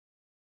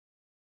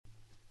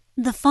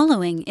The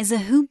following is a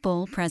Hoop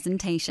Ball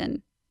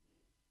presentation.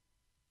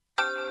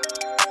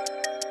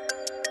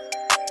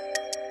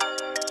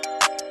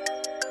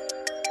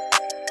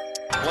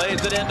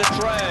 Plays it into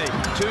Trey.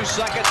 2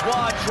 seconds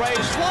wide.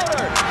 Trey's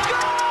floater.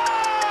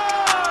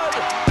 Good!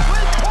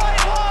 With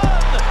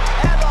 .1!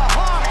 And the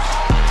Hawks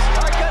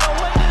are going to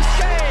win this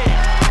game.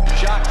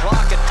 Shot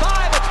clock at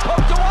 5. It's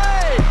poked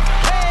away.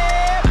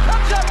 Cam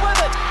comes up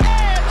with it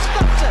and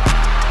stuffs it.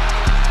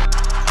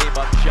 Came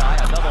up shy.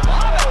 Another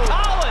lob. And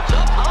Collins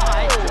up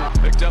high.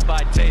 Picked up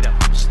by Tatum.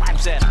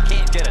 Slaps in.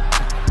 Can't get it.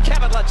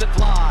 Kevin lets it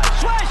fly.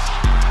 Swish!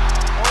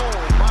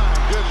 Oh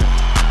my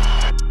goodness.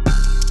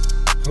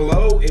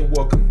 Hello and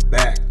welcome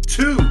back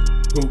to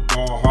Hoop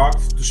Ball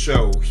Hawks, the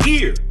show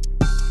here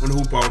on the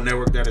Hoop Ball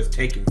Network that is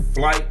taking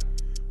flight.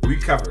 We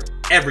cover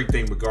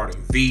everything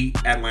regarding the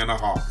Atlanta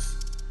Hawks.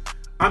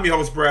 I'm your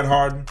host, Brad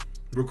Harden,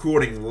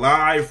 recording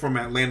live from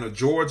Atlanta,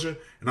 Georgia,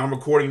 and I'm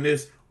recording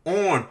this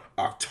on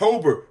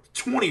October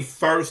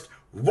 21st,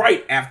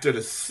 right after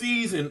the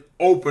season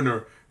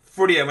opener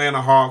for the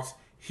Atlanta Hawks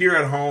here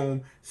at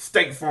home,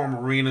 State Farm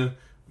Arena.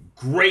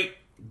 Great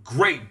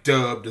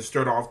dub to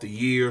start off the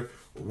year,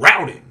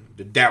 routing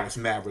the Dallas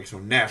Mavericks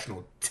on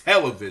national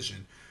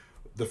television.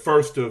 The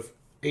first of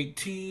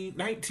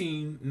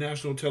 19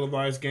 national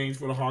televised games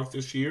for the Hawks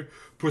this year.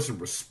 Put some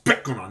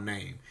respect on our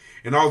name.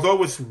 And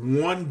although it's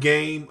one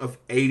game of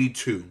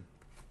 82,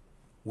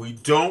 we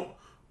don't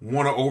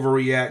want to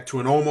overreact to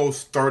an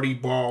almost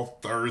 30-ball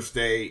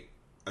Thursday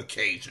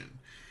occasion.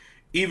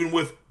 Even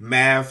with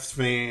Mavs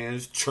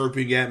fans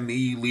chirping at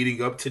me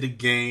leading up to the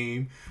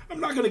game, I'm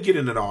not going to get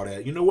into all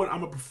that. You know what?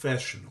 I'm a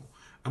professional.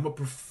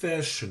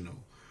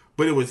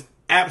 But it was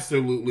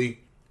absolutely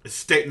a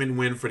statement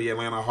win for the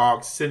Atlanta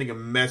Hawks, sending a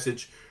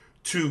message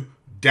to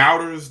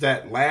doubters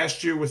that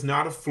last year was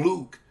not a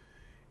fluke.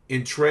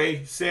 And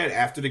Trey said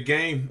after the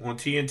game on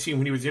TNT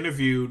when he was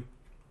interviewed,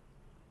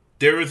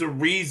 there is a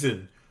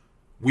reason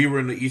we were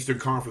in the Eastern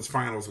Conference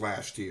Finals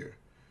last year.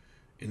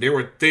 And there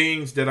were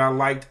things that I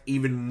liked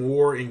even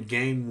more in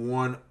Game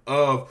 1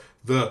 of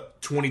the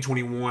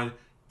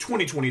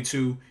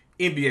 2021-2022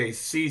 NBA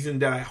season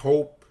that I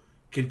hope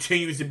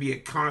continues to be a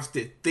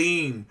constant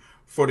theme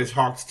for this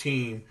Hawks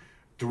team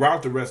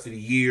throughout the rest of the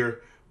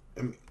year.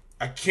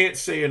 I can't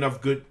say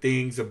enough good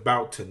things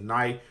about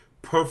tonight.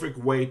 Perfect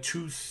way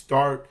to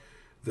start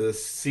the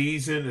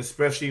season,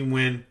 especially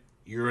when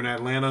you're an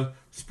Atlanta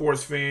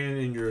sports fan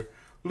and you're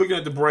looking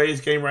at the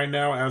Braves game right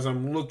now. As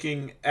I'm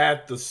looking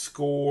at the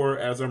score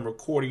as I'm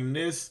recording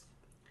this,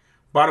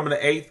 bottom of the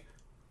 8th,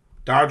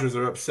 Dodgers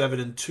are up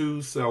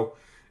 7-2. So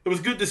it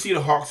was good to see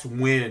the Hawks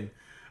win.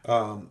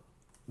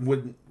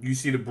 When you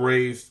see the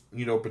Braves,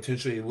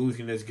 potentially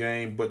losing this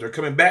game, but they're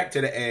coming back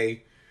to the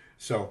A.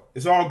 So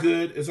it's all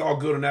good. It's all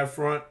good on that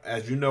front.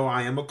 As you know,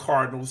 I am a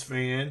Cardinals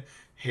fan,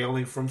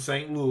 hailing from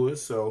St.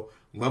 Louis. So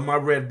love my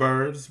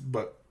Redbirds,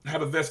 but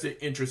have a vested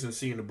interest in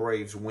seeing the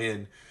Braves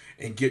win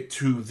and get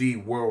to the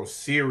World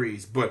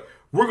Series. But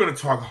we're going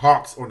to talk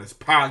Hawks on this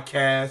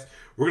podcast.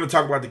 We're going to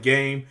talk about the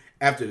game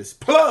after this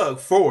plug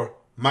for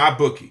my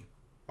bookie.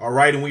 All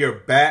right, and we are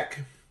back.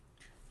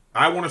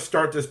 I want to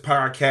start this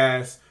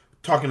podcast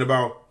talking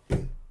about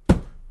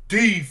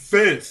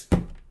defense.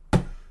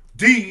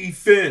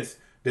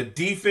 The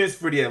defense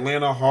for the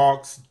Atlanta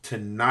Hawks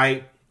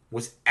tonight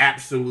was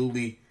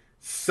absolutely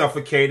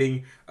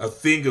suffocating, a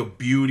thing of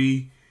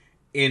beauty.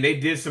 And they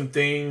did some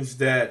things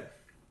that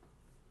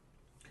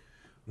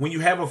when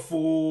you have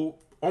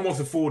almost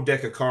a full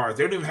deck of cards,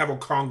 they don't even have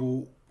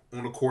Okongwu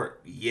on the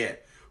court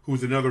yet,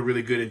 who's another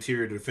really good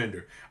interior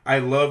defender. I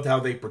loved how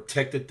they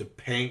protected the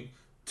paint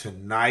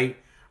tonight.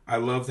 I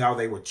loved how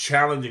they were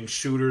challenging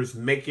shooters,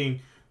 making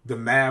the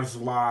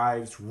Mavs'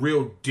 lives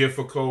real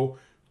difficult,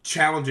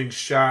 challenging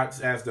shots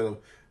as the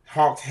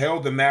Hawks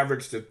held the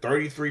Mavericks to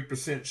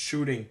 33%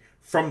 shooting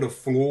from the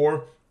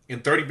floor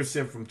and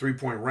 30% from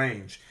three-point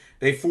range.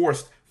 They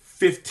forced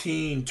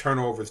 15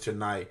 turnovers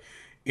tonight,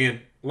 and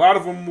a lot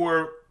of them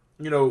were,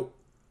 not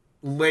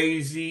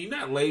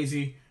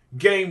lazy,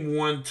 game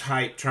one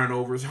type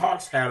turnovers.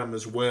 Hawks had them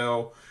as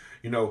well,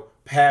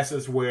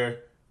 passes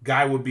where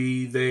guy would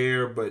be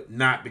there, but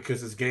not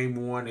because it's game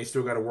one. They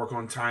still got to work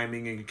on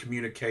timing and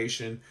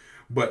communication.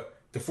 But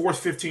the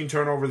forced 15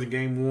 turnovers in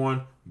game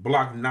one,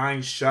 blocked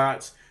 9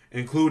 shots,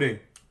 including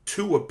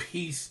 2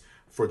 apiece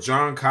for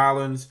John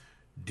Collins,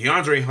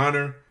 DeAndre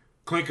Hunter,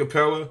 Clint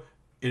Capella,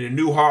 and the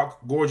new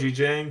Hawk, Gorgie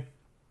Jang.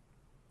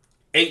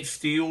 8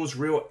 steals,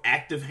 real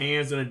active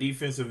hands on the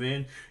defensive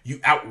end.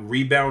 You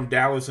out-rebound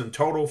Dallas in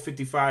total,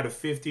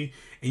 55-50,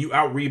 and you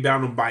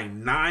out-rebound them by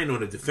 9 on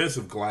the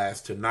defensive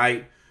glass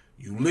tonight.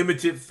 You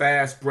limited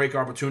fast break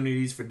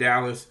opportunities for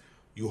Dallas.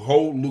 You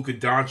hold Luka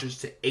Doncic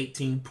to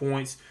 18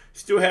 points.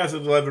 Still has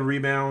 11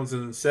 rebounds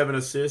and 7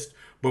 assists,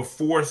 but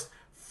forced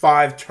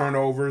 5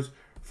 turnovers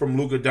from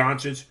Luka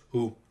Doncic,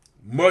 who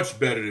much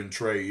better than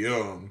Trae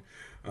Young.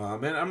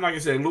 And I'm like I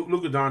said,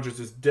 Luka Doncic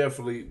is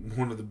definitely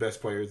one of the best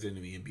players in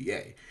the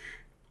NBA.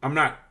 I'm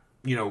not,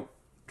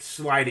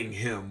 slighting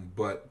him,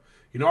 but,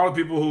 all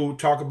the people who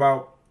talk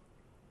about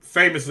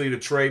famously the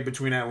trade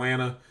between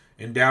Atlanta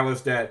and Dallas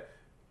that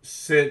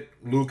sent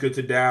Luka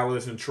to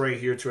Dallas and Trae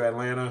here to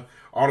Atlanta.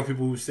 All the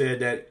people who said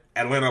that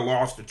Atlanta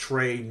lost to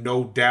Trae,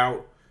 no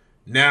doubt.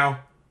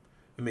 Now,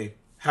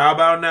 how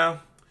about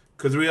now?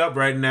 Because we're up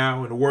right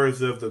now. In the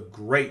words of the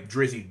great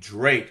Drizzy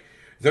Drake,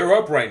 they're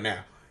up right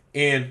now.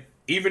 And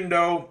even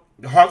though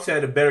the Hawks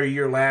had a better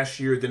year last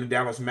year than the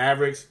Dallas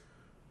Mavericks,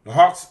 the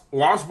Hawks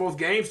lost both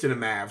games to the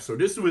Mavs. So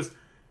this was,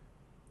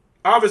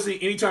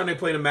 obviously, anytime they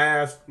play the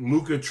Mavs,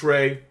 Luka,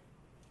 Trae,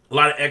 a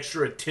lot of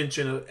extra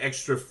attention,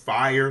 extra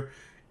fire,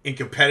 and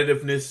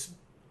competitiveness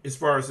as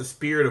far as the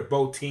spirit of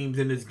both teams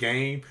in this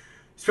game,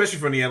 especially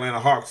from the Atlanta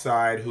Hawks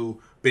side, who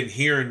been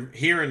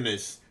hearing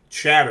this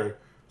chatter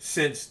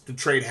since the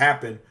trade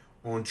happened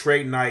on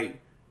trade night,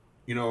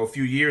 a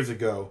few years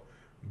ago.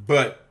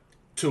 But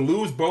to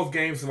lose both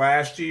games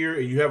last year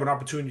and you have an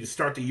opportunity to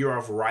start the year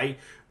off right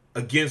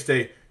against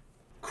a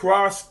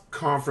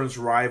cross-conference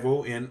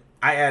rival, and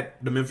I add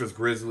the Memphis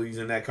Grizzlies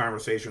in that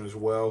conversation as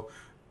well.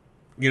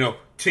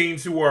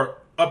 Teams who are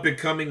up and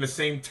coming the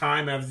same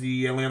time as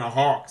the Atlanta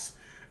Hawks.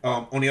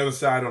 On the other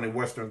side, on the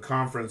Western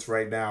Conference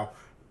right now,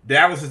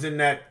 Dallas is in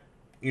that,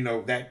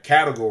 that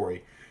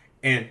category.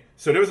 And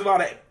so there was a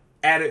lot of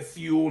added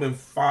fuel and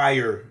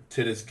fire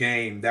to this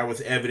game that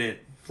was evident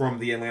from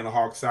the Atlanta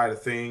Hawks side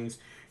of things.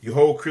 You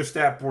hold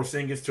Kristaps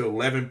Porzingis to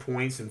 11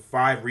 points and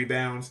 5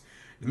 rebounds.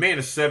 The man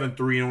is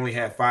 7'3" and only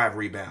had 5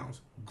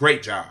 rebounds.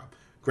 Great job.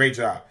 Great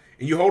job.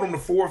 And you hold him to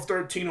 4 of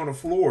 13 on the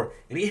floor.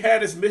 And he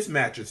had his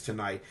mismatches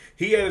tonight.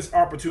 He had his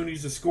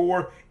opportunities to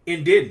score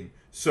and didn't.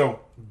 So,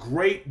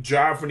 great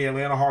job from the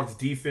Atlanta Hawks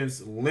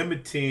defense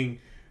limiting,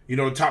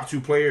 the top 2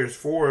 players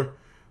for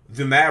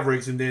the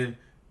Mavericks. And then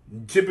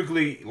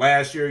typically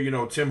last year,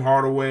 Tim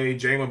Hardaway,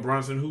 Jalen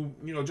Brunson,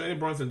 Jalen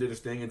Brunson did his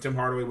thing, and Tim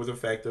Hardaway was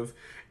effective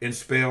in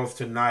spells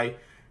tonight.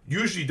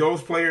 Usually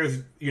those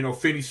players,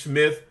 Finney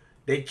Smith,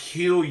 they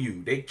kill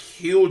you. They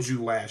killed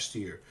you last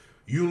year.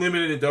 You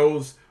limited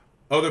those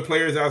other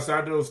players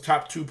outside of those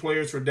top 2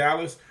 players for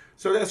Dallas.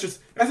 So that's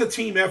a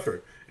team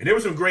effort. And there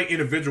were some great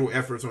individual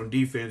efforts on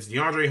defense.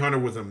 DeAndre Hunter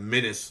was a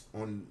menace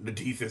on the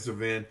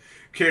defensive end.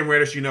 Cam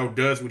Reddish,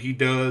 does what he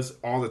does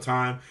all the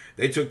time.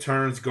 They took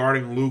turns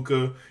guarding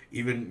Luka.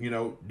 Even,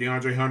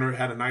 DeAndre Hunter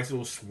had a nice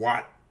little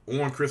swat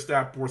on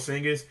Kristaps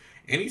Porzingis.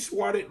 And he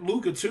swatted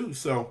Luka too.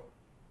 So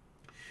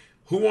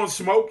who wants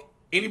smoke?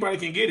 Anybody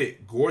can get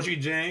it. Gorgie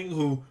Jang,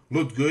 who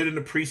looked good in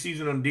the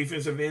preseason on the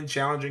defensive end,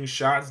 challenging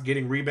shots,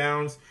 getting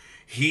rebounds.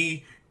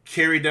 He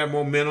carried that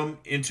momentum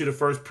into the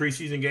first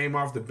preseason game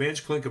off the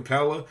bench. Clint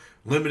Capella,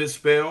 limited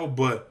spell,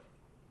 but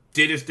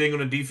did his thing on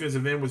the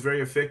defensive end, was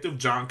very effective.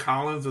 John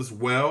Collins as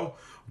well,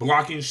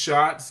 blocking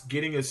shots,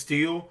 getting a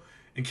steal.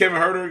 And Kevin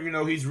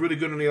Huerter, he's really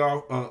good on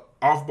the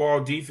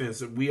off-ball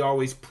defense. We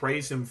always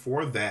praise him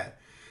for that.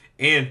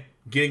 And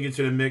getting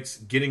into the mix,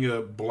 getting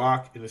a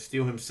block and a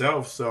steal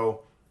himself.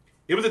 So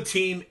it was a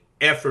team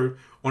effort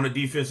on the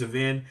defensive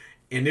end,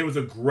 and it was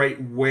a great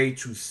way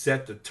to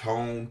set the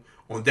tone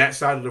on that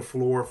side of the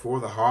floor for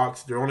the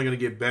Hawks. They're only going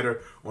to get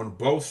better on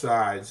both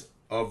sides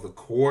of the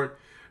court.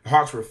 The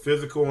Hawks were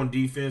physical on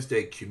defense.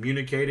 They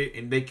communicated,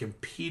 and they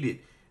competed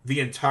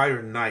the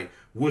entire night,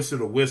 whistle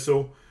to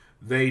whistle.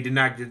 They did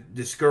not get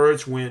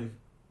discouraged when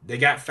they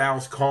got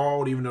fouls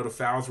called, even though the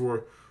fouls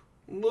were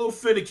a little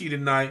finicky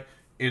tonight.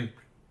 And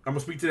I'm going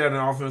to speak to that on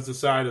the offensive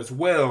side as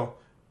well.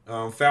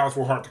 Fouls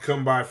were hard to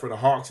come by for the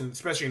Hawks, and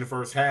especially in the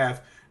first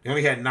half. They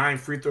only had 9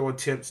 free throw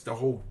attempts the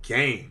whole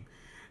game.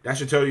 That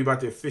should tell you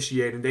about the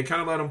officiating. They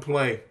kind of let them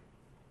play,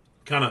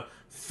 kind of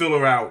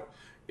filler out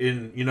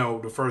in,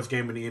 the first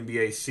game of the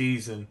NBA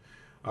season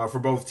for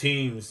both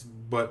teams.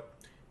 But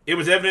it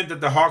was evident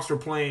that the Hawks were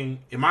playing,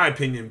 in my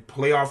opinion,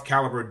 playoff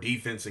caliber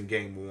defense in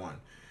game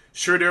 1.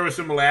 Sure, there were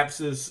some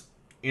lapses.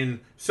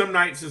 In some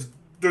nights,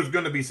 there's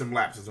going to be some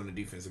lapses on the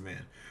defensive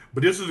end.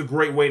 But this is a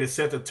great way to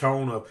set the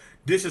tone of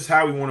this is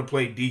how we want to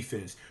play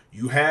defense.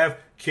 You have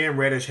Cam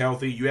Reddish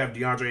healthy. You have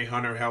DeAndre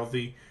Hunter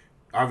healthy.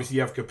 Obviously,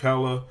 you have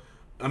Capella.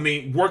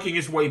 Working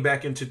his way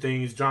back into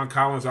things. John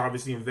Collins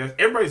obviously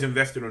everybody's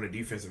invested on the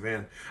defensive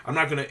end. I'm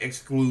not going to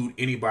exclude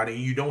anybody.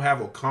 You don't have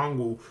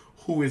Okongwu,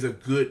 who is a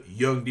good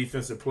young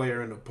defensive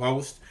player in the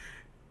post.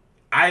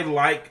 I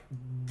like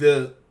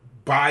the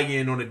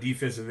buy-in on the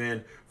defensive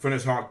end from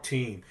this Hawk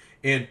team.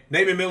 And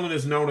Nate McMillan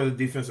is known as a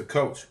defensive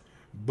coach.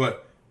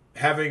 But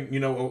having,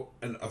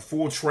 a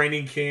full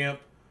training camp,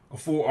 a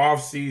full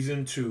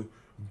offseason to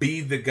be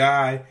the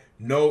guy,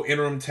 no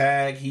interim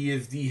tag, he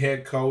is the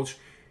head coach.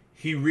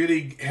 He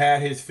really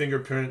had his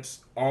fingerprints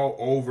all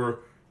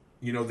over,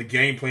 the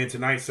game plan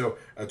tonight. So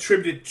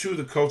attributed to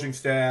the coaching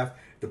staff,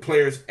 the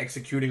players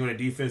executing on the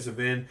defensive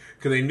end,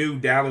 because they knew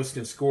Dallas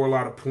can score a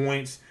lot of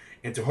points.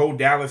 And to hold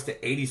Dallas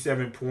to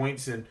 87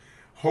 points and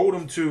hold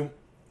them to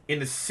in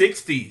the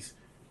 60s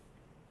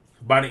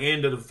by the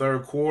end of the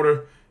third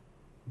quarter,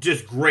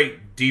 just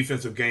great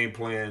defensive game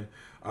plan.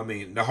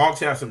 The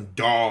Hawks have some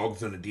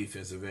dogs on the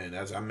defensive end.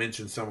 As I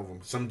mentioned, some of them,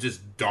 some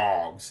just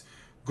dogs.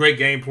 Great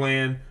game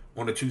plan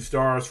on the 2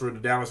 stars for the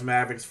Dallas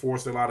Mavericks.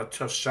 Forced a lot of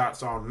tough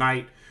shots all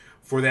night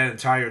for that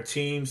entire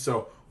team.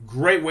 So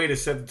great way to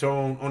set the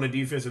tone on the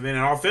defensive end.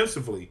 And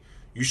offensively,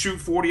 you shoot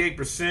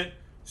 48%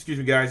 excuse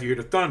me, guys, you hear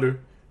the thunder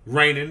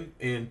raining,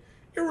 and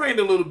it rained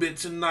a little bit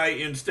tonight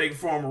in State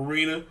Farm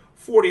Arena.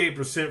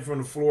 48% from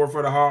the floor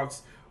for the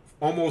Hawks,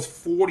 almost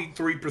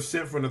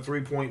 43% from the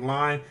three-point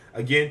line.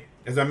 Again,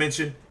 as I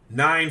mentioned,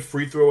 9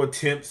 free throw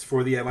attempts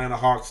for the Atlanta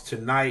Hawks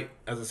tonight.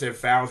 As I said,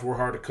 fouls were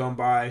hard to come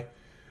by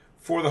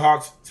for the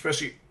Hawks,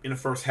 especially in the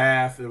first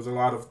half. There was a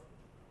lot of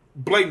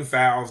blatant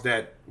fouls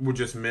that were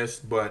just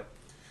missed, but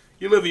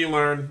you live and you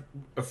learn.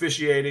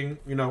 Officiating,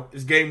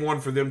 it's game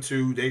one for them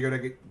too. They're gonna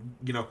get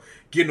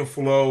in the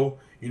flow,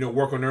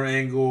 work on their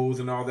angles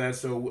and all that.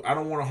 So I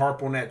don't want to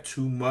harp on that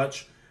too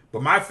much.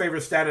 But my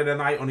favorite stat of the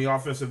night on the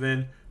offensive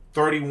end,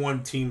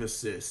 31 team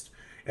assists.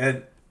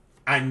 And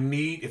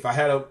if I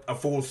had a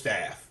full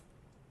staff,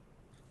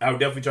 I would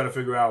definitely try to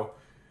figure out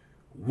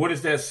what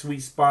is that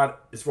sweet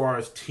spot as far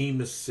as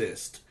team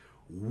assist.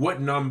 What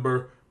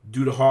number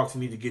do the Hawks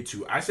need to get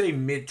to? I say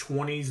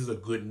mid-20s is a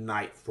good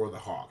night for the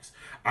Hawks.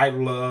 I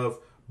love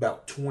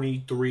about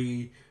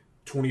 23,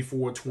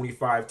 24,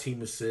 25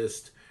 team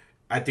assists.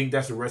 I think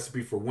that's a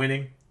recipe for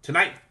winning.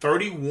 Tonight,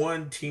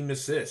 31 team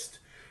assists.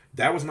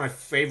 That was my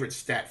favorite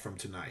stat from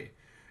tonight.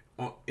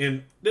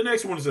 And the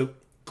next one is a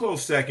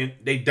close second.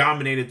 They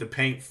dominated the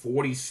paint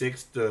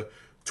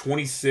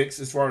 46-26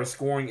 as far as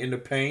scoring in the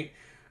paint.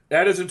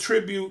 That is a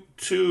tribute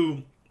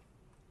to,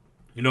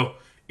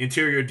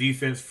 interior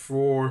defense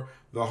for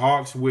the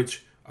Hawks,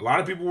 which a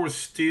lot of people were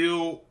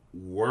still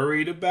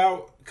worried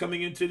about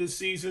coming into the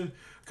season.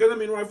 Because,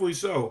 rightfully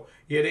so.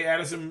 Yeah, they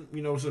added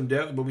some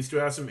depth, but we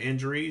still have some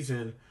injuries.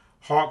 And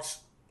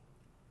Hawks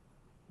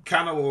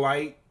kind of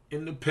light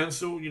in the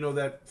pencil,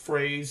 that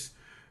phrase,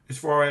 as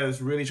far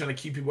as really trying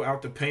to keep people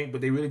out the paint.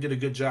 But they really did a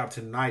good job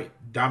tonight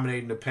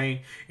dominating the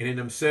paint and in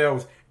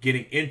themselves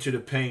getting into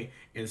the paint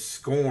and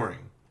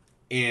scoring.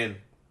 And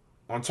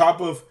on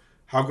top of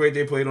how great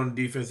they played on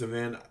the defensive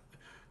end,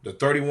 the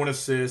 31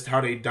 assists,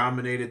 how they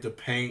dominated the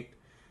paint.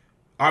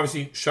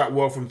 Obviously, shot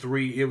well from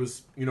three. It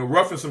was,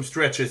 rough in some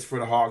stretches for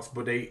the Hawks,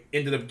 but they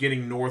ended up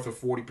getting north of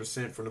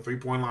 40% from the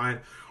three-point line.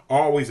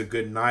 Always a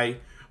good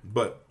night.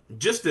 But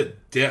just the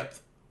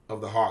depth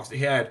of the Hawks. They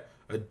had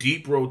a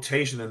deep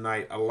rotation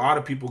tonight. A lot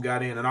of people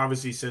got in. And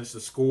obviously, since the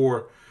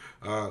score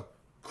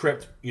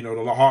crept,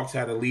 the Hawks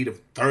had a lead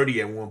of 30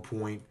 at one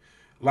point.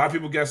 A lot of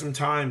people got some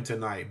time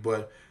tonight.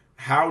 But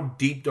how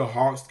deep the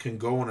Hawks can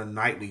go on a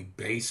nightly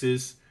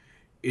basis,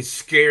 it's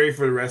scary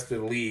for the rest of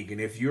the league. And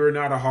if you're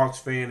not a Hawks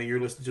fan and you're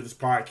listening to this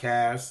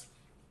podcast,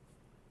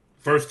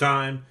 first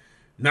time,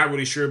 not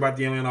really sure about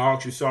the Atlanta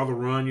Hawks, you saw the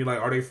run, you're like,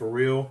 are they for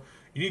real?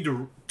 You need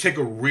to take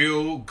a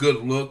real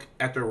good look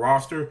at their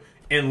roster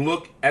and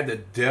look at the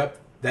depth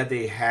that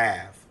they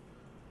have.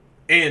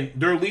 And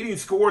their leading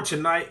scorer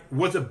tonight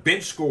was a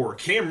bench scorer,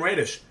 Cam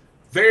Reddish.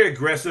 Very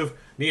aggressive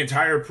the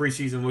entire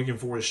preseason looking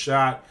for a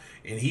shot.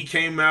 And he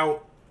came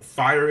out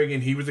firing,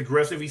 and he was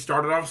aggressive. He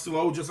started off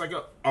slow, just like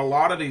a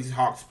lot of these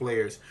Hawks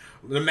players.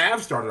 The Mavs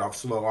started off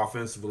slow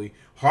offensively.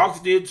 Hawks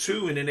did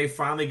too, and then they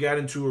finally got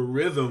into a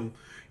rhythm,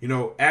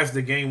 as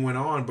the game went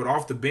on. But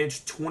off the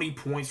bench, 20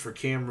 points for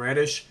Cam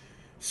Reddish,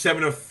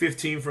 7 of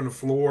 15 from the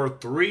floor,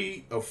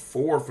 3 of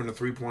 4 from the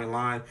three-point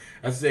line.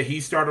 As I said,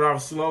 he started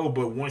off slow,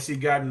 but once he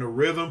got in the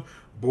rhythm,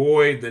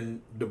 boy,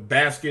 the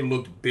basket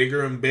looked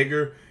bigger and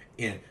bigger.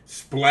 And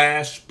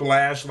splash,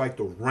 splash, like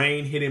the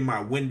rain hitting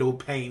my window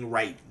pane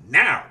right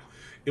now.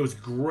 It was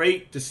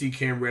great to see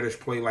Cam Reddish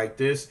play like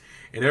this.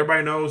 And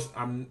everybody knows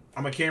I'm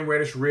a Cam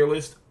Reddish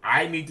realist.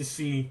 I need to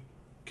see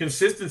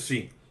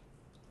consistency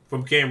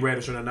from Cam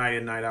Reddish on a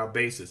night-in, night-out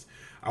basis.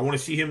 I want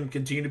to see him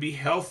continue to be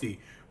healthy,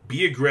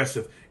 be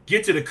aggressive,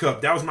 get to the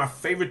cup. That was my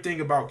favorite thing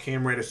about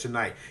Cam Reddish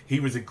tonight. He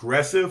was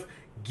aggressive,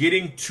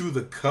 getting to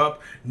the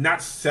cup,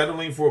 not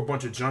settling for a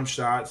bunch of jump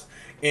shots,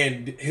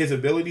 and his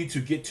ability to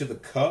get to the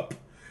cup.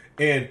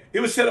 And it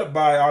was set up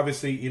by,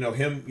 obviously,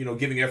 him,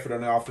 giving effort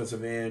on the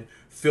offensive end,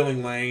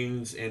 filling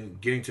lanes,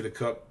 and getting to the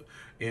cup.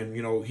 And,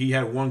 he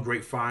had one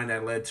great find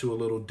that led to a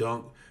little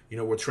dunk,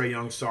 where Trae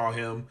Young saw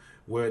him,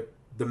 where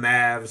the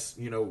Mavs,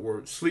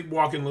 were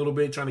sleepwalking a little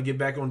bit, trying to get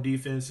back on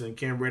defense, and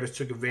Cam Reddish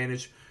took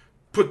advantage,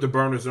 put the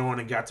burners on,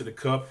 and got to the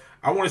cup.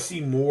 I want to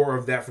see more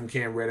of that from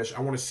Cam Reddish.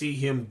 I want to see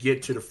him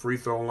get to the free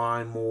throw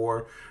line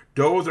more.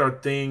 Those are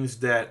things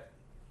that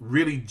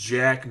really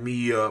jack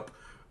me up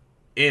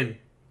and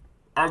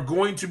are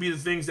going to be the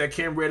things that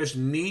Cam Reddish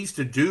needs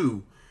to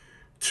do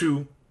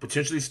to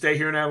potentially stay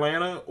here in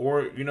Atlanta,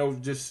 or,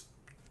 just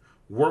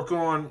work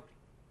on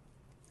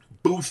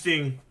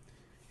boosting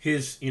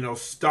his,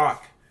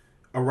 stock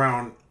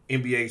around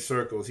NBA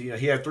circles. He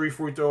had 3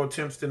 free throw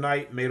attempts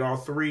tonight, made all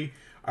 3.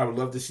 I would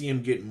love to see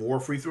him get more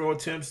free throw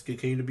attempts,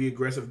 continue to be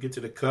aggressive, get to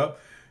the cup.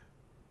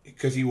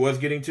 Because he was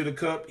getting to the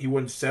cup. He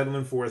wasn't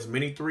settling for as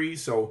many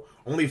threes. So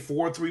only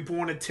 4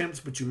 3-point attempts,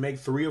 but you make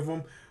 3 of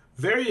them.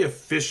 Very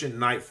efficient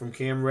night from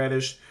Cam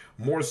Reddish,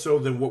 more so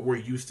than what we're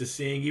used to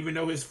seeing, even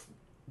though his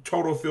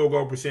total field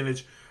goal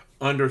percentage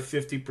under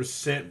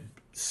 50%,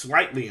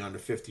 slightly under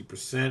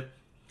 50%.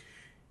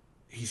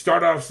 He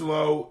started off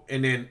slow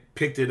and then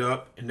picked it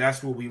up, and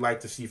that's what we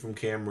like to see from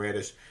Cam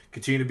Reddish.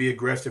 Continue to be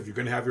aggressive. You're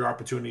going to have your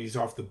opportunities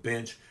off the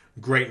bench.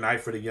 great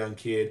night for the young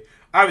kid.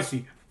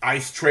 Obviously,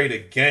 Ice Trae the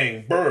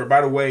Gang.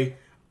 By the way,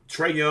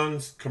 Trae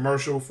Young's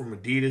commercial from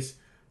Adidas,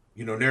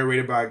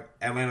 narrated by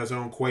Atlanta's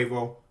own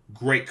Quavo.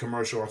 Great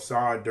commercial. I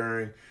saw it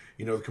during,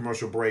 the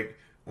commercial break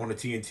on the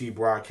TNT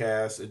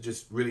broadcast. It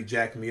just really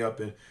jacked me up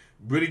and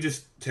really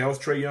just tells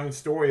Trae Young's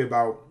story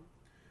about,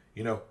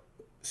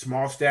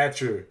 small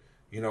stature,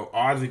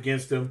 odds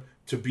against him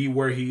to be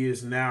where he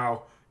is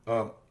now,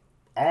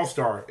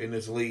 all-star in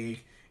this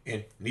league,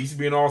 and needs to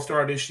be an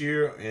all-star this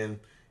year. And,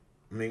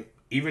 I mean,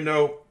 even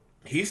though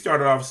he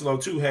started off slow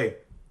too, hey,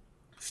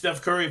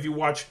 Steph Curry, if you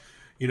watch,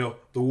 the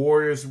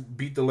Warriors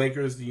beat the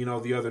Lakers, the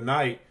other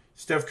night,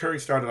 Steph Curry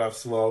started off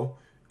slow,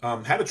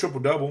 had a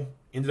triple-double,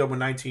 ended up with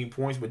 19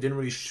 points, but didn't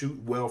really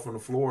shoot well from the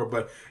floor,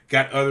 but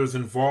got others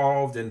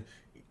involved and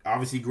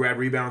obviously grabbed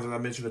rebounds, as I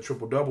mentioned, a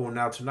triple-double. And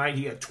now tonight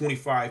he had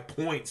 25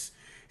 points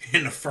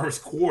in the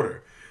first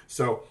quarter.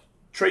 So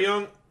Trae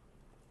Young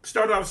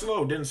started off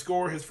slow, didn't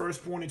score his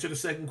first point into the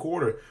second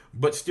quarter,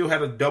 but still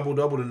had a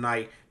double-double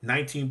tonight,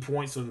 19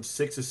 points on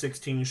 6 of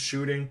 16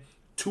 shooting,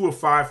 2 of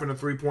 5 from the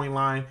three-point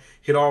line,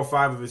 hit all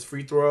 5 of his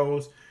free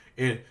throws.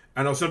 And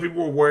I know some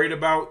people were worried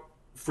about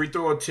free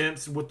throw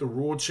attempts with the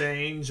rule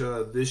change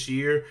this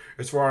year,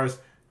 as far as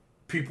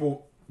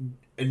people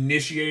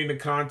initiating the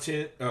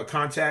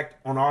contact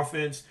on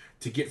offense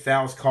to get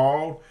fouls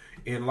called.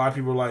 And a lot of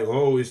people are like,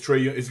 "Oh, is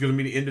going to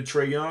be the end of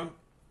Trae Young?"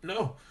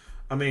 No,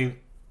 I mean,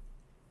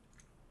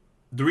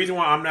 the reason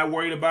why I'm not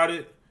worried about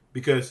it,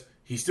 because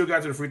he still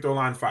got to the free throw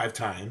line 5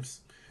 times.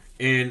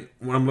 And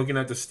when I'm looking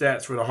at the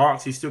stats for the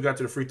Hawks, he still got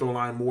to the free throw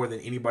line more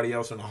than anybody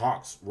else on the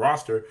Hawks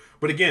roster.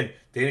 But again,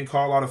 they didn't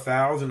call a lot of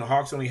fouls, and the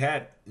Hawks only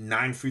had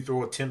 9 free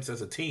throw attempts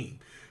as a team.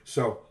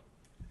 So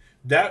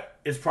that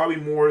is probably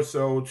more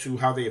so to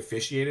how they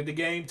officiated the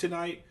game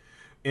tonight.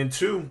 And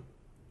 2,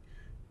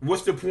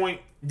 what's the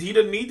point? He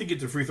doesn't need to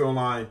get to the free throw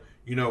line,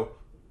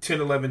 10,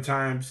 11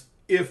 times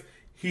if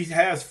he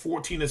has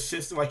 14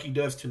 assists like he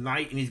does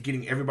tonight and he's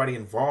getting everybody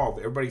involved.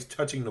 Everybody's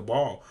touching the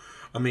ball.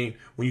 I mean,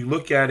 when you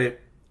look at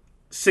it,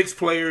 6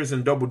 players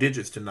in double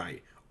digits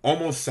tonight.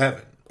 Almost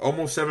 7.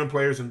 Almost 7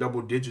 players in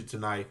double digits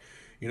tonight.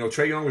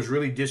 Trae Young was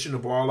really dishing the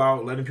ball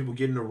out, letting people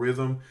get in the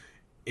rhythm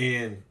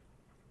and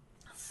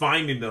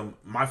finding them.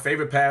 My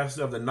favorite pass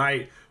of the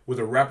night was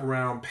a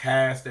wraparound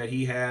pass that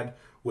he had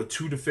with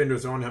 2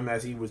 defenders on him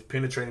as he was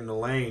penetrating the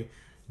lane.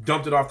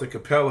 Dumped it off to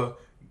Capella.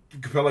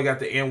 Capella got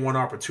the N1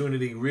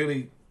 opportunity.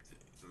 Really,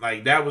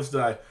 that was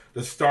the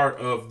start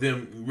of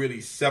them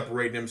really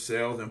separating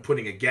themselves and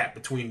putting a gap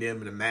between them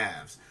and the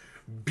Mavs.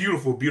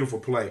 Beautiful, beautiful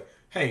play.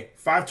 Hey,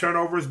 5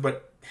 turnovers,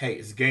 but hey,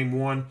 it's game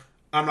 1.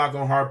 I'm not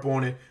going to harp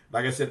on it.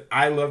 Like I said,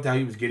 I loved how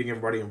he was getting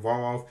everybody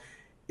involved.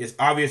 It's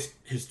obvious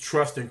his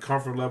trust and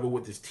comfort level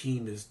with his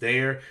team is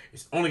there.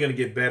 It's only going to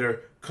get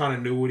better.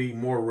 Continuity,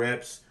 more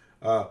reps,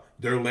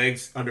 their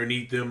legs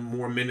underneath them,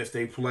 more minutes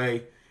they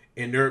play.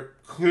 And they're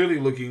clearly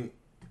looking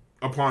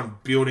upon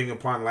building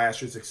upon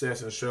last year's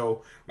success and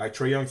show. Like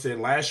Trae Young said,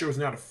 last year was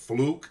not a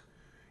fluke.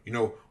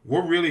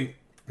 We're really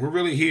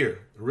here.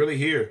 Really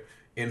here.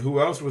 And who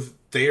else was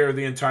there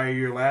the entire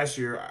year last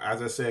year,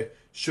 as I said,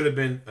 should have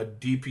been a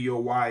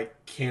DPOY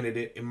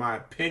candidate, in my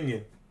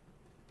opinion.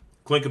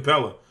 Clint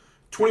Capella.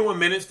 21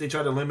 minutes, they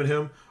tried to limit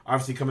him.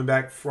 Obviously coming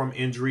back from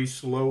injury,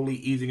 slowly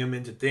easing him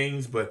into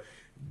things. But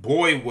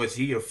boy, was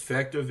he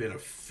effective and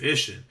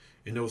efficient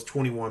in those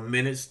 21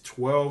 minutes.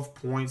 12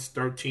 points,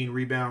 13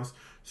 rebounds.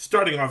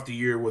 Starting off the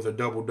year with a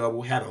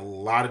double-double. Had a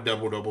lot of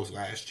double-doubles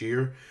last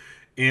year.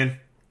 And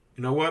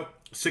you know what?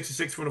 6 of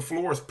 6 from the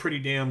floor is pretty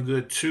damn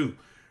good too.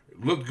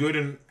 Looked good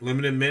in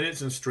limited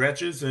minutes and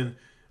stretches, and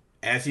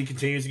as he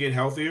continues to get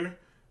healthier,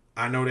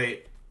 I know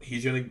that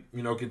he's going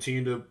to,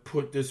 continue to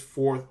put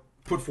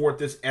forth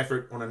this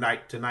effort on a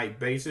night-to-night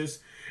basis,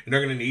 and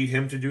they're going to need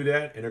him to do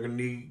that, and they're going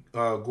to need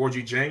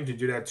Gorgie Jang to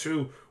do that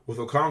too with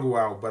Okongwu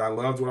out. But I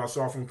loved what I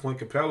saw from Clint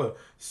Capella,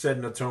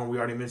 setting the tone. We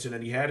already mentioned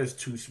that he had his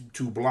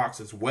two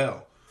blocks as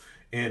well.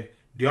 And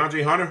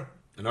DeAndre Hunter,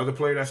 another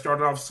player that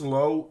started off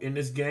slow in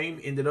this game,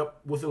 ended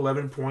up with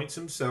 11 points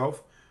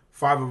himself.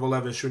 5 of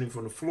 11 shooting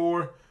from the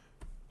floor.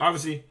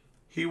 Obviously,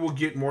 he will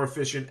get more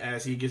efficient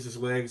as he gets his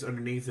legs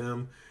underneath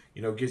him,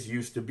 gets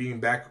used to being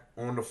back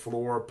on the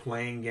floor,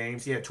 playing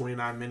games. He had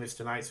 29 minutes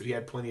tonight, so he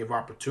had plenty of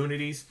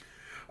opportunities.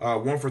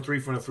 1 for 3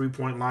 from the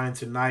three-point line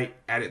tonight.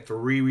 Added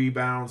 3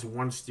 rebounds,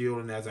 1 steal,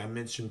 and as I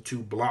mentioned, 2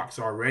 blocks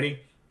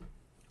already.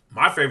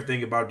 My favorite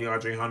thing about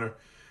DeAndre Hunter,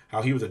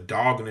 how he was a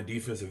dog in the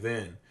defensive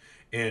end.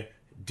 And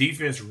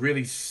defense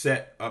really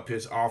set up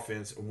his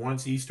offense.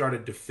 Once he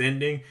started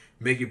defending,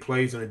 making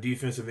plays on the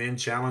defensive end,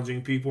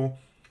 challenging people,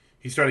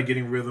 he started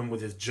getting rhythm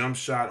with his jump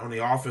shot on the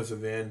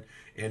offensive end,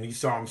 and he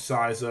saw him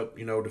size up,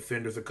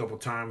 defenders a couple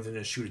times and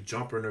then shoot a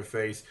jumper in their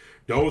face.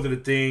 Those are the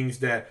things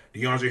that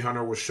DeAndre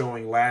Hunter was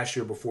showing last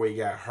year before he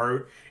got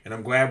hurt, and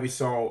I'm glad we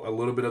saw a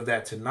little bit of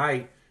that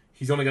tonight.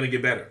 He's only going to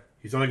get better.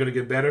 He's only going to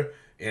get better,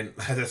 and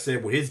as I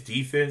said, with his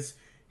defense,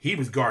 he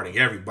was guarding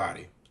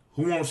everybody.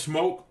 Who wants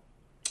smoke?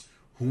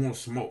 Who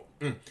wants smoke?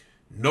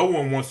 No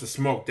one wants to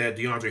smoke that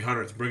DeAndre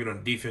Hunter is bringing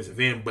on the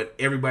defensive end, but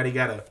everybody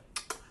got a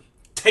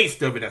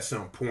taste of it at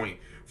some point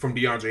from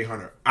DeAndre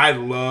Hunter. I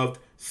loved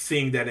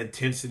seeing that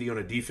intensity on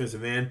the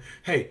defensive end.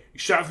 Hey,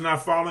 shots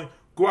not falling.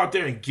 Go out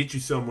there and get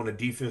you some on the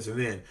defensive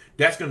end.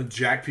 That's going to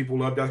jack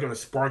people up. That's going to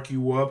spark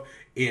you up.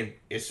 And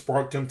it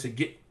sparked them to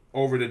get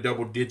over the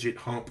double-digit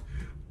hump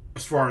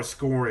as far as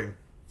scoring.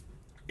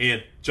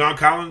 And John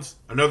Collins,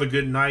 another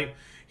good night.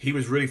 He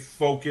was really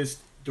focused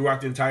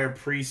throughout the entire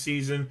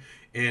preseason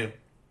and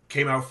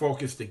came out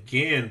focused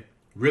again,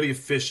 really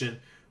efficient,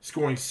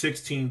 scoring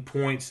 16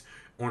 points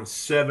on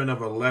 7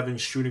 of 11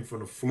 shooting from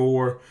the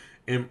floor.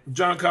 And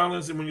John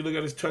Collins, and when you look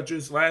at his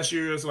touches, last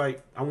year it's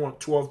like, I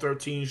want 12,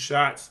 13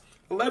 shots,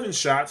 11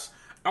 shots.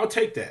 I'll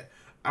take that.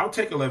 I'll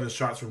take 11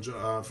 shots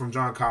from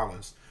John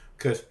Collins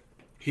because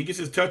he gets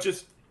his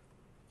touches.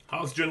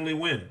 Hawks generally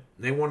win.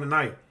 They won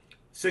tonight.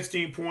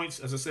 16 points,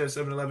 as I said,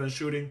 7-11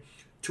 shooting,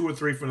 2 or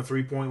 3 from the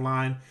three-point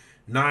line,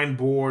 9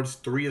 boards,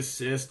 3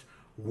 assists,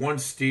 1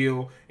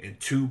 steal, and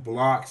 2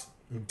 blocks.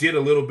 Did a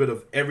little bit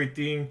of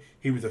everything.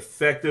 He was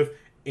effective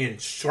and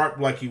sharp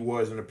like he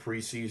was in the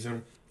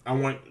preseason. I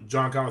want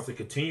John Collins to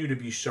continue to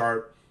be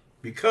sharp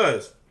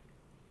because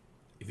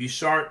if he's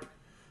sharp,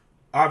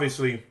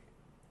 obviously,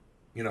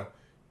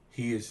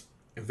 he is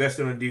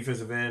invested on the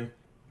defensive end.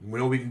 We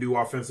know we can do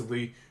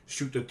offensively,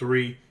 shoot the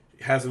 3,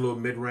 has a little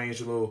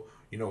mid-range, a little,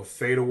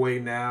 fade away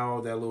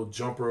now, that little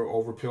jumper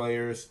over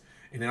players.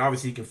 And then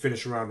obviously he can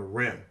finish around the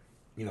rim.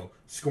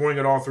 Scoring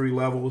at all 3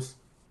 levels.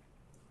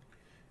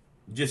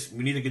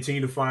 We need to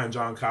continue to find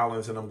John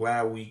Collins, and I'm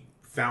glad we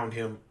found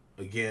him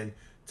again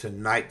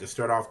tonight to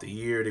start off the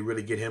year. They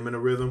really get him in a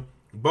rhythm.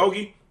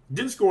 Bogey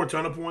didn't score a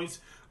ton of points.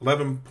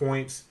 11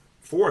 points,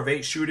 4 of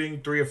 8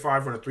 shooting, 3 of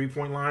 5 on the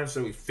three-point line.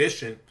 So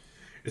efficient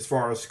as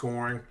far as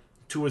scoring.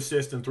 2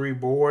 assists and 3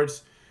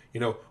 boards.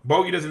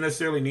 Bogey doesn't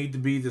necessarily need to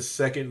be the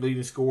second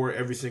leading scorer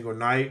every single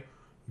night.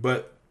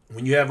 But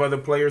when you have other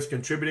players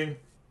contributing,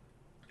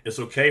 it's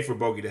okay for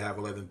Bogey to have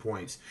 11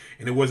 points.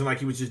 And it wasn't like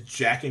he was just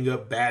jacking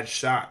up bad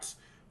shots.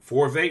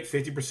 4 of 8,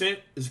 50%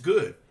 is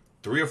good.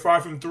 3 of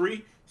 5 from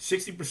 3,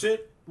 60%,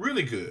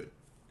 really good.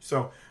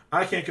 So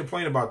I can't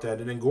complain about that.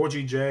 And then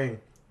Gorgie Jang,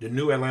 the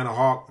new Atlanta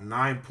Hawk,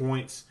 9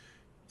 points,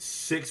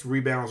 6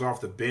 rebounds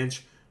off the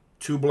bench,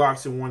 2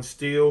 blocks and 1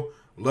 steal.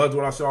 Loved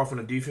what I saw from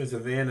the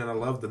defensive end, and I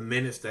love the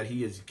minutes that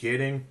he is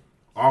getting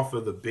off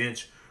of the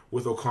bench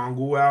with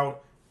Okongwu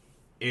out.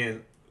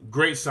 And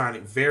great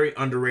signing, very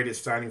underrated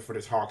signing for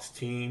this Hawks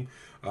team.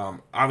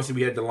 Obviously,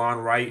 we had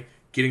DeLon Wright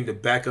getting the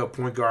backup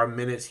point guard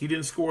minutes. He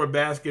didn't score a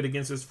basket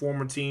against his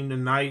former team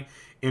tonight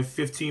in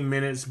 15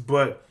 minutes,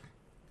 but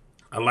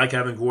I like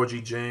having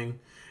Gorgie Jang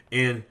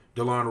and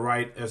DeLon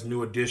Wright as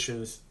new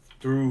additions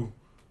through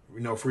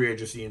free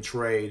agency and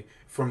trade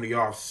from the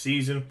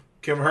offseason.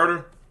 Kevin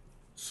Huerter,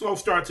 slow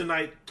start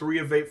tonight, 3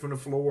 of 8 from the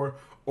floor,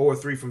 0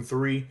 of 3 from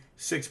 3,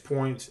 6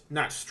 points,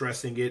 not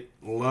stressing it.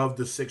 Loved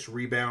the 6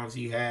 rebounds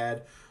he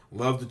had.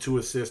 Loved the 2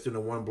 assists and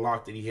the 1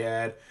 block that he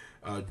had.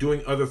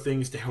 Doing other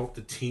things to help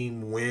the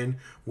team win,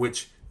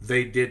 which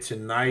they did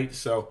tonight.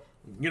 So,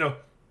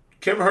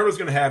 Kevin Huerter's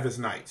going to have his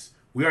nights.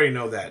 We already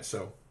know that.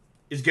 So,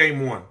 it's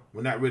game 1.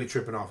 We're not really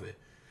tripping off it.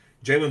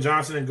 Jalen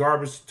Johnson in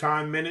garbage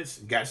time minutes,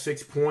 got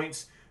 6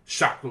 points.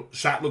 Shot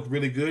looked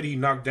really good. He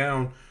knocked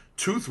down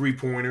 2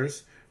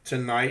 3-pointers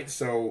tonight,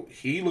 so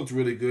he looked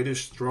really good. His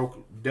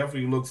stroke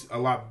definitely looks a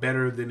lot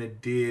better than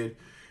it did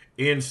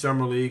in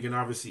Summer League and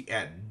obviously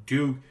at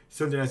Duke,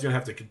 something that's going to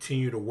have to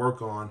continue to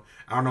work on.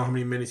 I don't know how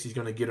many minutes he's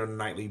going to get on a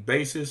nightly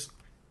basis.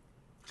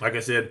 Like I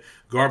said,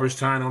 garbage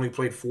time only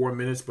played 4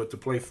 minutes, but to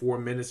play 4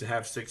 minutes and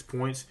have 6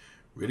 points,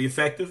 really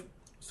effective.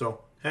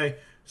 So, hey,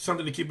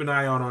 something to keep an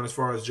eye on as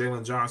far as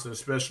Jalen Johnson,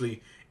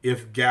 especially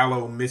if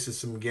Gallo misses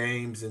some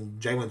games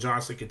and Jalen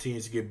Johnson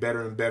continues to get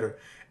better and better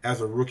as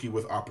a rookie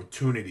with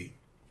opportunity.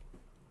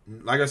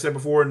 Like I said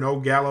before, no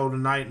Gallo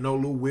tonight, no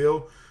Lou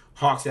Will.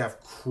 Hawks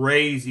have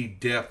crazy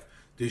depth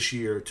this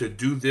year to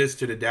do this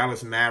to the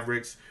Dallas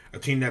Mavericks, a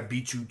team that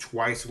beat you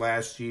twice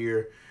last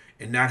year,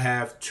 and not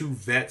have 2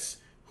 vets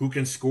who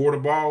can score the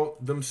ball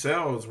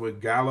themselves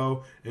with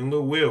Gallo and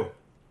Lou Will.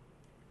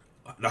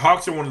 The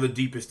Hawks are one of the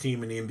deepest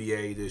teams in the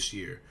NBA this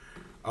year.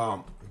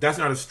 That's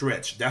not a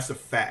stretch. That's a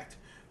fact.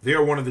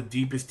 They're one of the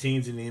deepest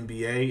teams in the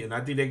NBA, and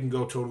I think they can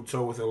go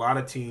toe-to-toe with a lot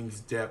of teams'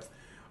 depth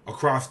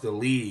across the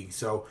league.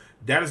 So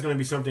that is going to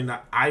be something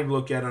that I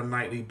look at on a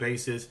nightly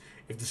basis.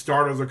 If the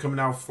starters are coming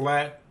out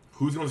flat,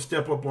 who's going to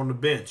step up on the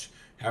bench?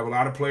 Have a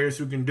lot of players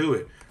who can do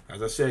it.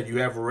 As I said, you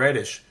have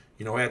Reddish,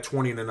 had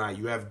 20 tonight.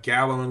 You have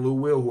Gallo and Lou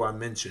Will, who I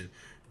mentioned.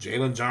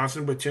 Jalen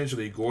Johnson,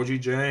 potentially. Gorgie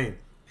Jang.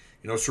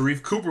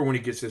 Sharif Cooper when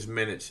he gets his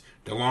minutes.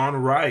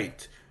 DeLon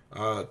Wright.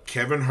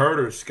 Kevin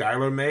Huerter.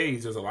 Skylar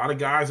Mays. There's a lot of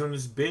guys on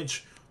this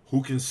bench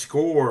who can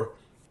score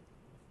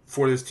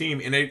for this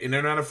team. And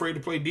they're not afraid to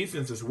play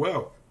defense as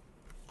well.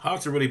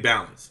 Hawks are really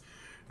balanced.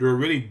 They're a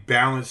really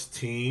balanced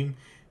team.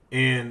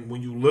 And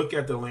when you look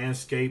at the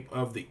landscape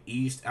of the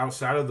East,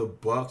 outside of the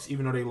Bucks,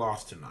 even though they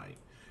lost tonight,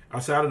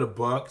 outside of the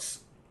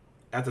Bucks,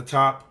 at the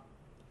top,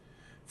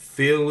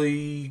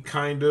 Philly,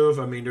 kind of.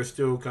 They're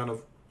still kind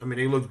of.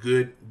 They looked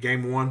good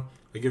game 1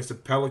 against the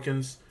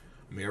Pelicans.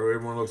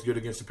 Everyone looks good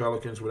against the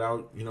Pelicans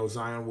without,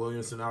 Zion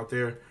Williamson out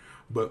there.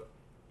 but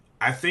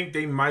I think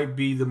they might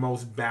be the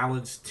most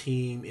balanced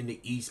team in the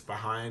East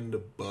behind the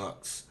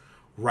Bucks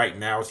right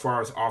now, as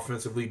far as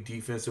offensively,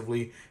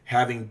 defensively,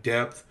 having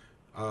depth.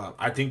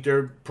 I think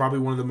they're probably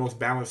one of the most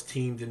balanced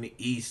teams in the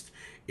East.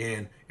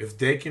 And if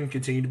they can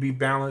continue to be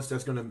balanced,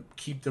 that's going to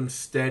keep them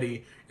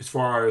steady as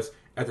far as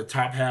at the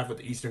top half of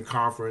the Eastern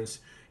Conference,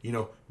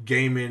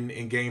 game in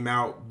and game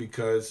out,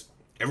 because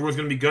everyone's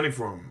going to be gunning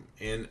for them.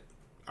 And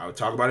I'll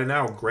talk about it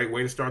now. Great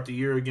way to start the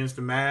year against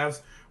the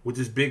Mavs with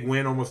this big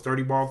win, almost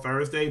 30-ball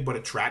Thursday, but a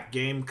trap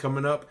game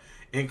coming up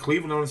in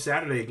Cleveland on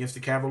Saturday against the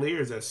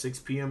Cavaliers at 6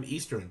 p.m.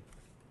 Eastern.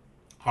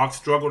 Hawks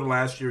struggled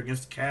last year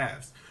against the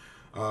Cavs,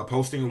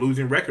 posting a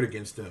losing record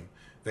against them.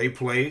 They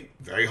play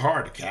very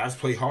hard. The Cavs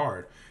play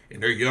hard,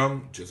 and they're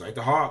young, just like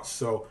the Hawks.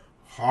 So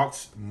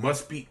Hawks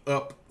must be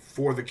up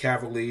for the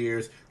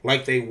Cavaliers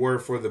like they were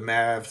for the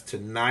Mavs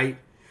tonight.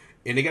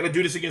 And they got to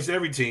do this against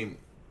every team.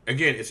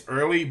 Again, it's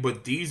early,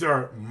 but these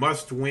are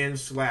must-win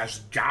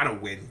 /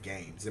 gotta-win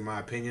games, in my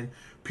opinion.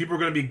 People are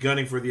going to be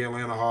gunning for the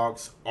Atlanta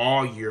Hawks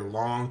all year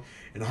long,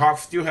 and the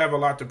Hawks still have a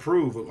lot to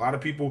prove. A lot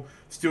of people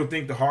still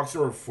think the Hawks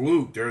are a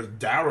fluke. There's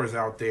doubters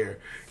out there.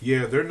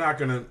 Yeah, they're not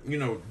going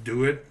to,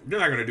 do it. They're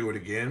not going to do it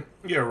again.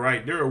 Yeah,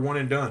 right. They're a one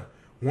and done.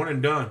 One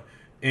and done.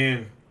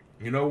 And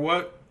you know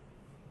what?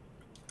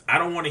 I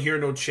don't want to hear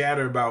no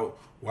chatter about,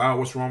 wow,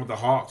 what's wrong with the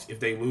Hawks if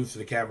they lose to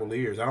the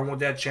Cavaliers. I don't want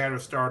that chatter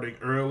starting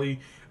early.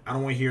 I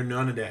don't want to hear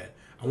none of that.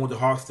 I want the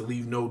Hawks to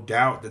leave no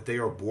doubt that they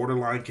are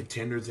borderline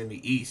contenders in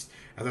the East.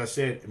 As I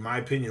said, in my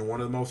opinion,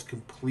 one of the most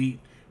complete,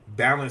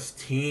 balanced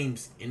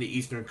teams in the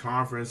Eastern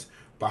Conference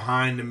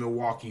behind the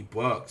Milwaukee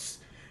Bucks.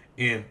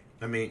 And,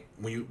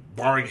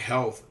 barring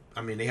health,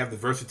 they have the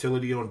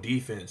versatility on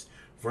defense,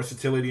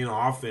 versatility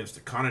on offense, the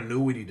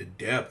continuity, the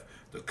depth,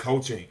 the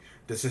coaching,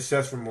 the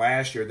success from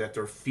last year that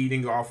they're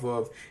feeding off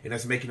of, and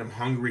that's making them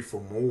hungry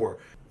for more.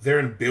 They're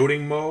in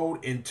building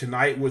mode, and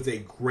tonight was a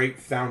great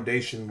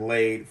foundation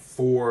laid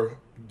for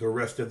the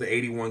rest of the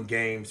 81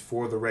 games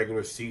for the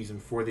regular season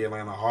for the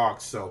Atlanta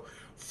Hawks. So,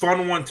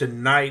 fun one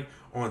tonight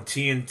on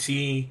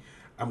TNT.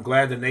 I'm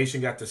glad the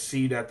nation got to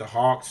see that the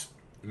Hawks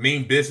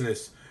mean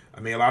business.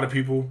 A lot of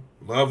people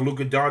love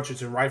Luka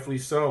Doncic, and rightfully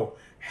so.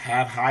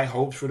 Have high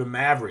hopes for the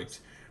Mavericks.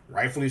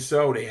 Rightfully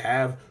so. They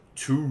have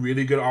two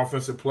really good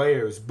offensive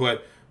players,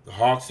 but the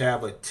Hawks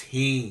have a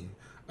team,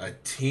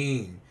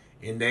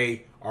 and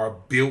they are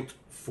built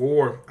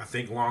for, I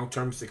think,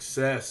 long-term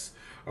success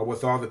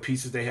with all the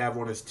pieces they have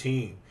on this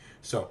team.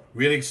 So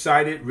really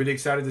excited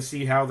to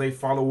see how they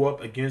follow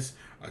up against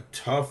a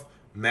tough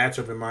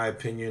matchup, in my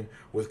opinion,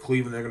 with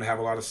Cleveland. They're going to have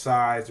a lot of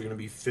size. They're going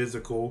to be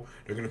physical.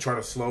 They're going to try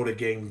to slow the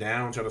game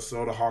down, try to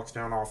slow the Hawks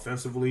down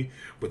offensively.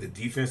 But the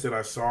defense that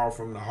I saw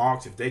from the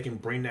Hawks, if they can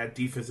bring that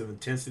defensive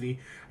intensity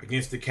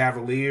against the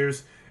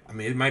Cavaliers,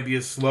 it might be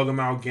a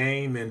slug-em-out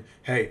game. And,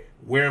 hey,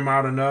 wear them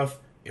out enough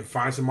and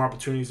find some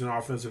opportunities in the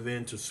offensive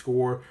end to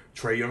score.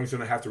 Trae Young's going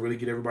to have to really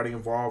get everybody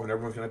involved, and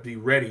everyone's going to have to be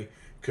ready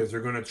because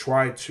they're going to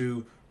try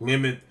to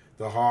limit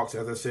the Hawks,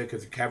 as I said,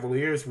 because the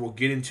Cavaliers will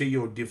get into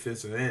your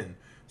defensive end.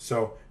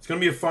 So it's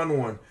going to be a fun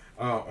one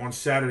on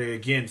Saturday.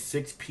 Again,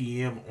 6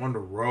 p.m. on the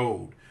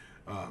road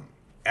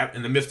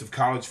in the midst of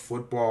college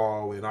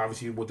football and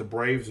obviously what the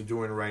Braves are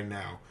doing right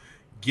now.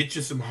 Get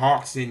you some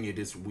Hawks in you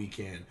this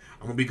weekend.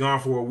 I'm going to be gone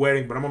for a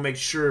wedding, but I'm going to make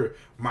sure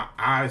my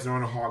eyes are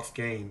on the Hawks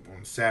game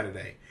on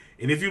Saturday.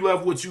 And if you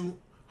love what you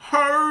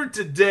heard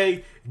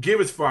today,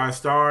 give us 5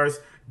 stars.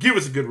 Give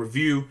us a good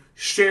review.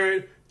 Share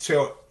it.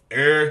 Tell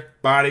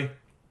everybody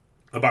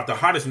about the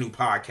hottest new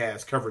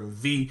podcast covering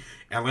the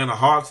Atlanta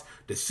Hawks.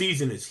 The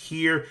season is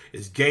here.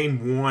 It's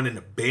game 1 in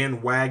the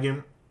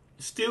bandwagon.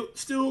 Still,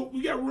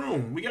 we got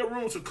room.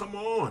 So come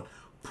on.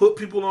 Put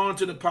people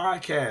onto the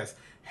podcast.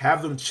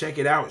 Have them check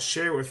it out.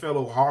 Share it with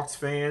fellow Hawks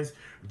fans,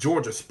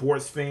 Georgia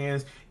sports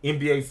fans,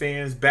 NBA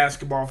fans,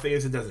 basketball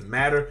fans. It doesn't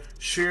matter.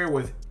 Share it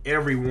with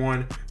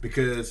everyone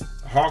because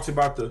the Hawks are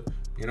about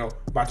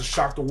to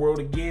shock the world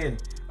again.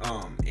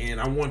 And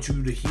I want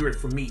you to hear it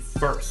from me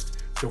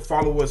first. So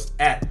follow us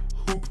at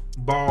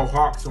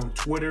HoopBallHawks on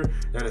Twitter.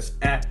 That is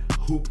at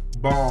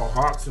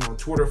HoopBallHawks. And on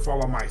Twitter,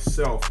 follow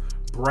myself,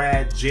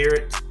 Brad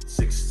Jarrett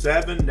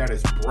 67. That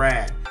is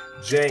Brad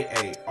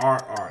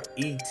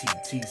JARRETT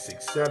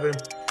 67.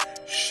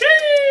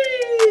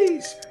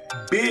 Sheesh!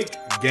 Big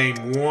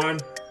game 1.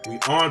 We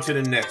on to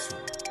the next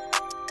one.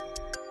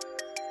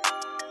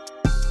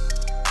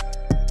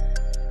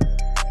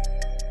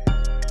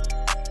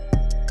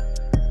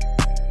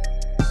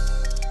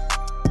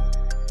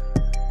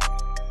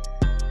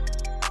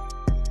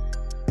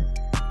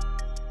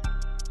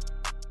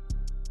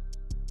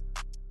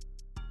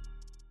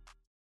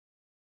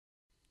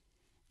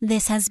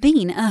 This has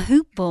been a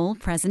Hoop Ball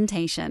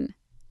presentation.